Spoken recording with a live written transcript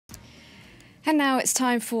And now it's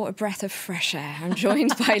time for a breath of fresh air. I'm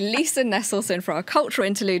joined by Lisa Nesselson for our cultural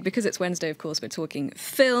interlude. Because it's Wednesday, of course, we're talking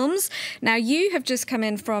films. Now, you have just come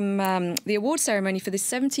in from the award ceremony for the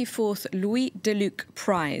 74th Louis Delluc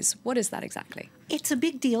Prize. What is that exactly? It's a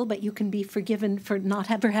big deal, but you can be forgiven for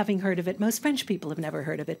not ever having heard of it. Most French people have never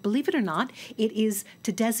heard of it. Believe it or not, it is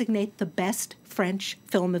to designate the best French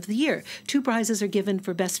film of the year. 2 prizes are given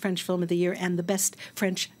for Best French Film of the Year and the Best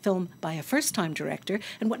French Film by a First-Time Director.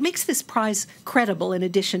 And what makes this prize credible, in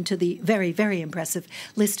addition to the very, very impressive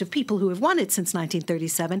list of people who have won it since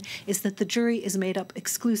 1937, is that the jury is made up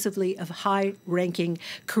exclusively of high-ranking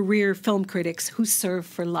career film critics who serve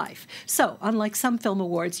for life. So, unlike some film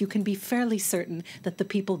awards, you can be fairly certain that the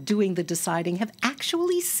people doing the deciding have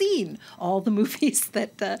actually seen all the movies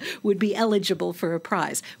that would be eligible for a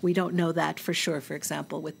prize. We don't know that for sure, for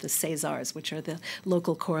example, with the Césars, which are the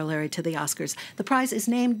local corollary to the Oscars. The prize is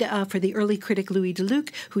named for the early critic Louis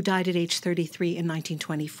Delluc, who died at age 33 in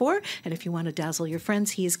 1924. And if you want to dazzle your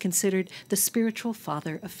friends, he is considered the spiritual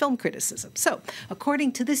father of film criticism. So,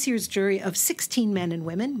 according to this year's jury of 16 men and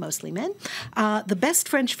women, mostly men, the best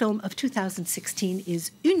French film of 2016 is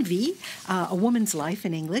Une Vie, A Woman's Life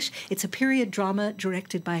in English. It's a period drama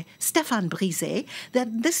directed by Stéphane Brisé.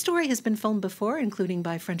 This story has been filmed before, including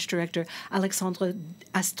by French director Alexandre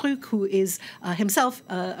Astruc, who is himself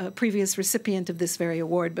a previous recipient of this very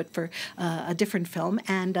award, but for a different film.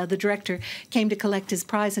 And the director came to collect his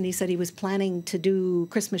prize, and he said he was planning to do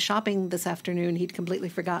Christmas shopping this afternoon. He'd completely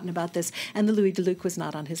forgotten about this, and the Louis Delluc was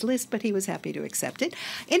not on his list, but he was happy to accept it.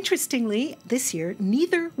 Interestingly, this year,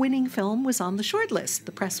 neither winning film was on the short list.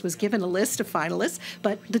 The press was given a list of finalists,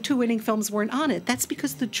 but the 2 winning films weren't on it. That's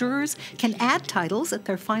because the jurors can add titles at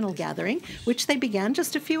their final gathering, which they began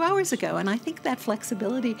just a few hours ago. And I think that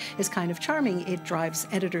flexibility is kind of charming. It drives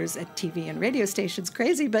editors at TV and radio stations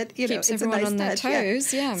crazy, but you know, Keeps it's a everyone nice on their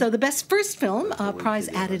toes, yeah. So the best first film, prize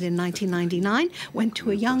added in 1999, went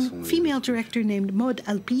to a young female director named Maud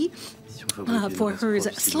Alpi, for her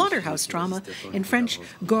slaughterhouse drama, in French,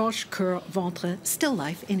 Gorge, Cœur, Ventre, Still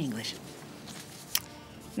Life in English.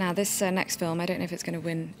 Now, this next film, I don't know if it's going to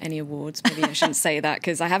win any awards. Maybe I shouldn't say that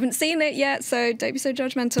because I haven't seen it yet, so don't be so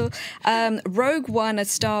judgmental. Rogue One, A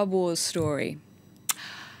Star Wars Story.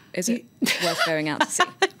 Is it worth going out to see?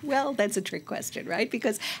 Well, that's a trick question, right?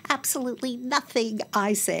 Because absolutely nothing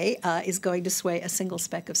I say is going to sway a single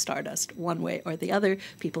speck of stardust one way or the other.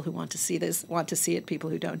 People who want to see this want to see it. People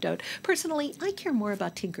who don't. Personally, I care more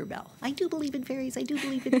about Tinkerbell. I do believe in fairies. I do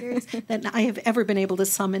believe in fairies than I have ever been able to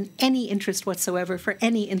summon any interest whatsoever for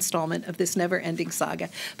any installment of this never-ending saga.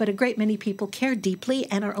 But a great many people care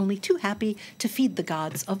deeply and are only too happy to feed the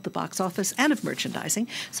gods of the box office and of merchandising.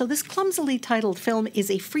 So this clumsily titled film is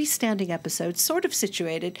a freestanding episode, sort of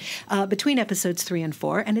situated between episodes 3 and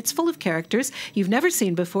 4, and it's full of characters you've never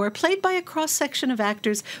seen before, played by a cross-section of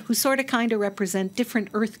actors who sort of kind of represent different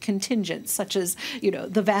Earth contingents, such as, you know,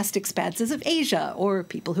 the vast expanses of Asia, or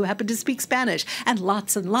people who happen to speak Spanish, and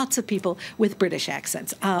lots of people with British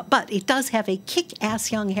accents. But it does have a kick-ass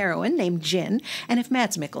young heroine named Jin, and if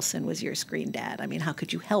Mads Mikkelsen was your screen dad, I mean, how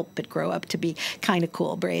could you help but grow up to be kind of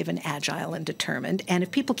cool, brave, and agile and determined? And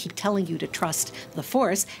if people keep telling you to trust the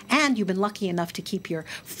Force, and you've been lucky enough to keep your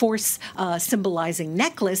Force symbolizing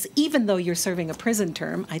necklace, even though you're serving a prison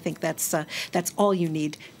term, I think that's all you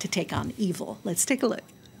need to take on evil. Let's take a look.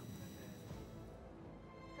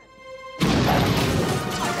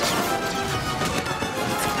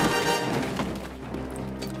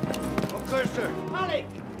 Cursor! Halleck!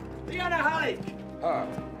 Diana Halleck!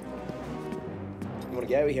 You want to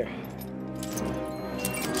get out of here?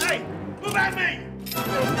 Hey! Move at me!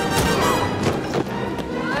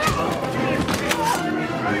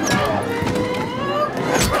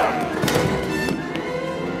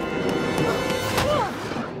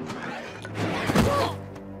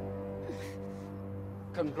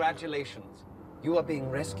 Congratulations. You are being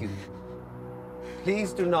rescued.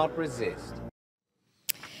 Please do not resist.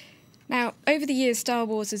 Now, over the years, Star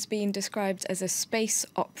Wars has been described as a space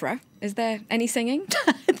opera. Is there any singing?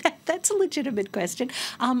 That's a legitimate question.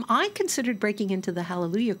 I considered breaking into the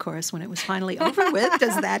Hallelujah chorus when it was finally over with.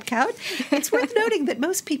 Does that count? It's worth noting that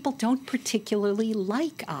most people don't particularly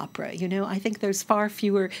like opera. You know, I think there's far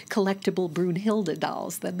fewer collectible Brunhilde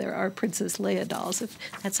dolls than there are Princess Leia dolls, if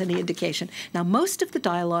that's any indication. Now, most of the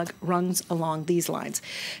dialogue runs along these lines.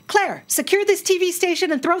 Claire, secure this TV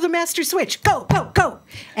station and throw the master switch. Go, go, go.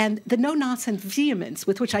 And the no-nonsense vehemence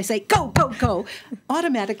with which I say, go, go, go,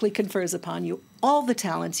 automatically confers upon you all the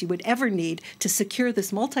talents you would ever need to secure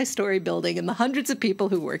this multi-story building and the hundreds of people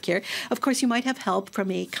who work here. Of course, you might have help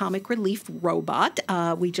from a comic relief robot.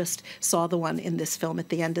 We just saw the one in this film at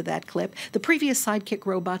the end of that clip. The previous sidekick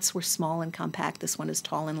robots were small and compact. This one is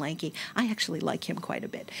tall and lanky. I actually like him quite a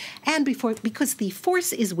bit. And because the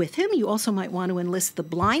Force is with him, you also might want to enlist the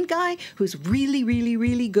blind guy who's really, really,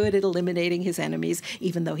 really good at eliminating his enemies,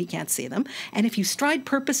 even though he can't see them. And if you stride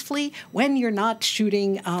purposefully when you're not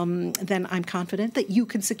shooting, then I'm confident that you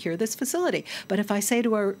can secure this facility. But if I say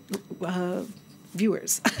to our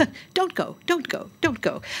viewers, don't go, don't go, don't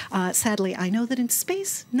go. Sadly, I know that in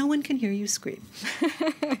space, no one can hear you scream.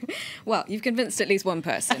 Well, you've convinced at least one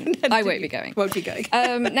person. I won't be going. Won't be going.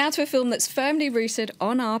 Now to a film that's firmly rooted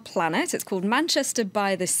on our planet. It's called Manchester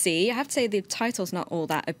by the Sea. I have to say the title's not all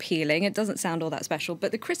that appealing. It doesn't sound all that special,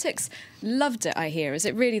 but the critics loved it, I hear. Is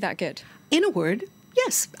it really that good? In a word,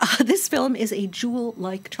 yes. This film is a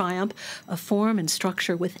jewel-like triumph of form and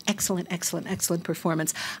structure with excellent, excellent, excellent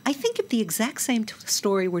performance. I think if the exact same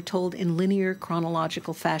story were told in linear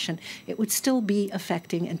chronological fashion, it would still be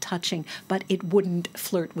affecting and touching, but it wouldn't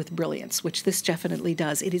flirt with brilliance, which this definitely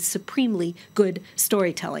does. It is supremely good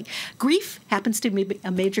storytelling. Grief happens to be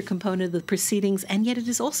a major component of the proceedings, and yet it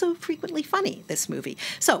is also frequently funny, this movie.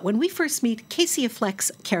 So when we first meet Casey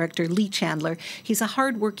Affleck's character, Lee Chandler, he's a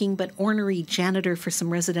hardworking but ornery janitor for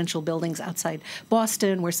some residential buildings outside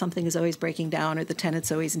Boston where something is always breaking down or the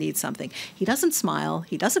tenants always need something. He doesn't smile.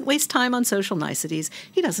 He doesn't waste time on social niceties.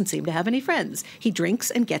 He doesn't seem to have any friends. He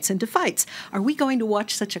drinks and gets into fights. Are we going to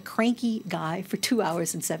watch such a cranky guy for 2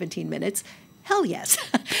 hours and 17 minutes? Hell yes.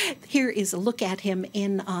 Here is a look at him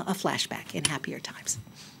in a flashback in happier times.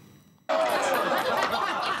 Hey!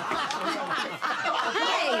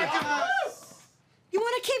 You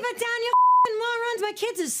want to keep it down, you morons? My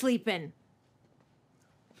kids is sleeping.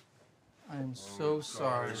 I'm so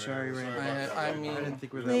sorry. Sorry, Ray. I mean, I didn't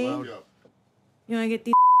think we were that Lee? loud. You want to get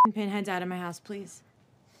these pinheads out of my house, please?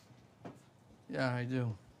 yeah, I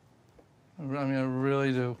do. I mean, I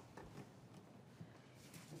really do.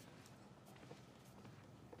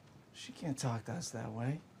 She can't talk to us that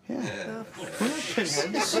way. Yeah. We're not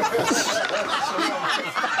pinheads.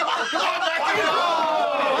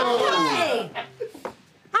 Hey!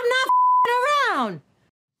 I'm not around!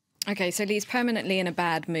 Okay, so Lee's permanently in a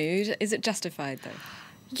bad mood. Is it justified, though?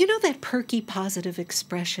 You know that perky, positive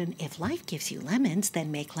expression, if life gives you lemons,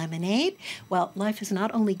 then make lemonade? Well, life has not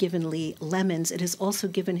only given Lee lemons, it has also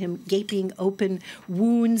given him gaping open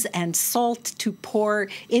wounds and salt to pour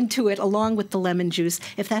into it along with the lemon juice.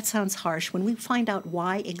 If that sounds harsh, when we find out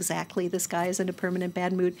why exactly this guy is in a permanent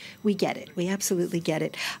bad mood, we get it. We absolutely get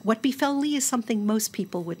it. What befell Lee is something most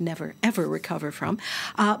people would never, ever recover from.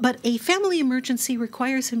 But a family emergency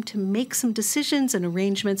requires him to make some decisions and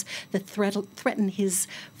arrangements that threaten his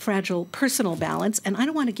fragile personal balance. And I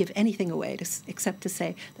don't want to give anything away except to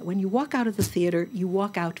say that when you walk out of the theater, you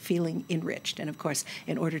walk out feeling enriched. And of course,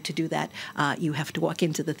 in order to do that, you have to walk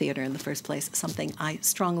into the theater in the first place, something I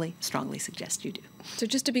strongly, strongly suggest you do. So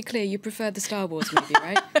just to be clear, you preferred the Star Wars movie,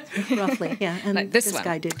 right? Roughly, yeah. And Like this one.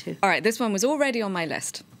 guy did too. All right, this one was already on my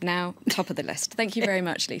list. Now, top of the list. Thank you very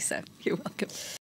much, Lisa. You're welcome.